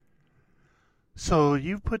So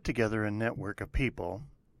you've put together a network of people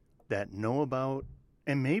that know about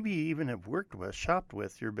and maybe even have worked with, shopped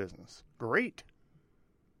with your business. Great.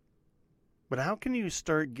 But how can you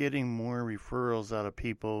start getting more referrals out of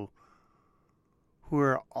people who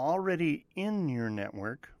are already in your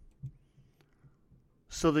network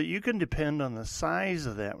so that you can depend on the size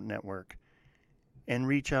of that network and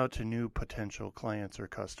reach out to new potential clients or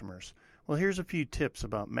customers? Well, here's a few tips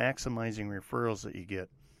about maximizing referrals that you get.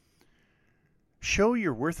 Show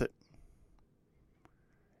you're worth it.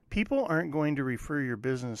 People aren't going to refer your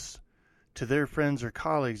business to their friends or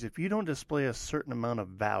colleagues if you don't display a certain amount of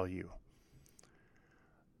value.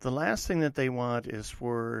 The last thing that they want is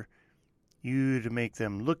for you to make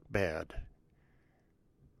them look bad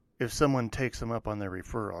if someone takes them up on their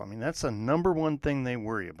referral. I mean, that's the number one thing they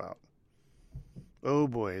worry about. Oh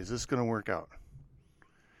boy, is this going to work out?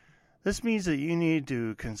 This means that you need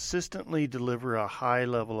to consistently deliver a high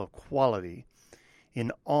level of quality in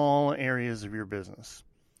all areas of your business.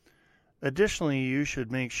 Additionally, you should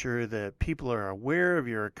make sure that people are aware of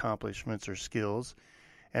your accomplishments or skills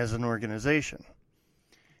as an organization.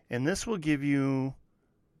 And this will give you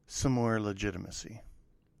some more legitimacy.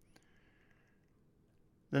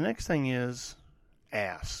 The next thing is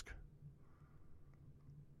ask.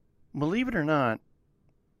 Believe it or not,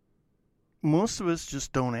 most of us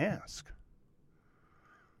just don't ask.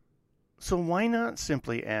 So why not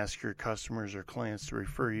simply ask your customers or clients to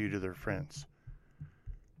refer you to their friends?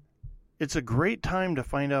 It's a great time to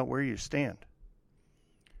find out where you stand.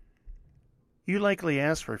 You likely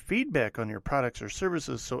ask for feedback on your products or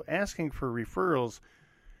services, so asking for referrals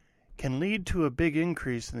can lead to a big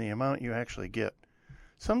increase in the amount you actually get.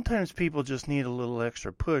 Sometimes people just need a little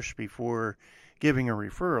extra push before giving a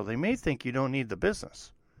referral. They may think you don't need the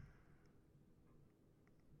business.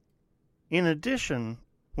 In addition,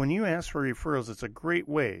 when you ask for referrals, it's a great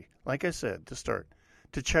way, like I said, to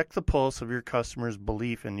check the pulse of your customers'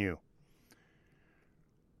 belief in you.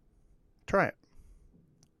 Try it.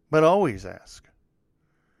 But always ask.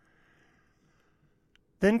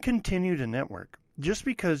 Then continue to network. Just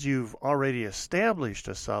because you've already established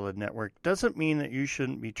a solid network doesn't mean that you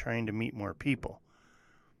shouldn't be trying to meet more people.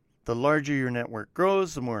 The larger your network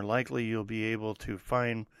grows, the more likely you'll be able to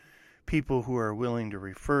find people who are willing to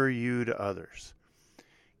refer you to others.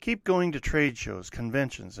 Keep going to trade shows,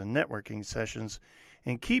 conventions, and networking sessions,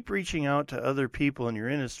 and keep reaching out to other people in your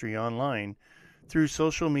industry online through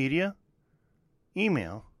social media,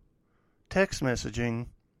 email, text messaging,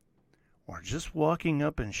 or just walking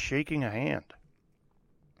up and shaking a hand.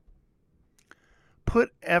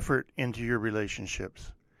 Put effort into your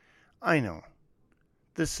relationships. I know,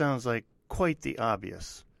 this sounds like quite the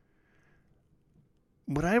obvious,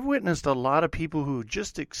 but I've witnessed a lot of people who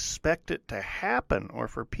just expect it to happen or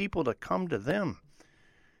for people to come to them.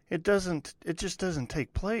 It just doesn't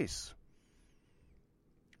take place.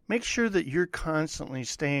 Make sure that you're constantly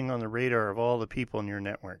staying on the radar of all the people in your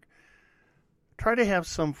network. Try to have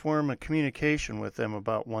some form of communication with them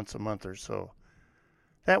about once a month or so.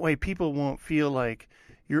 That way people won't feel like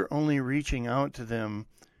you're only reaching out to them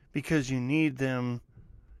because you need them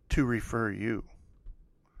to refer you.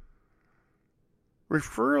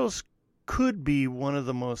 Referrals could be one of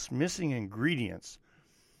the most missing ingredients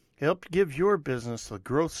to help give your business the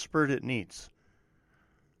growth spurt it needs.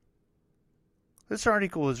 This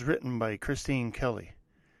article was written by Christine Kelly.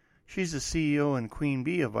 She's the CEO and Queen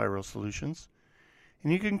Bee of Viral Solutions.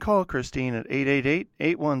 And you can call Christine at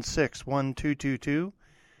 888-816-1222,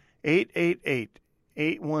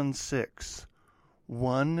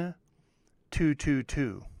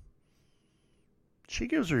 888-816-1222. She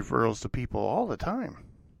gives referrals to people all the time.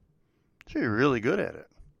 She's really good at it.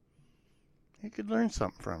 You could learn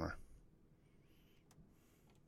something from her.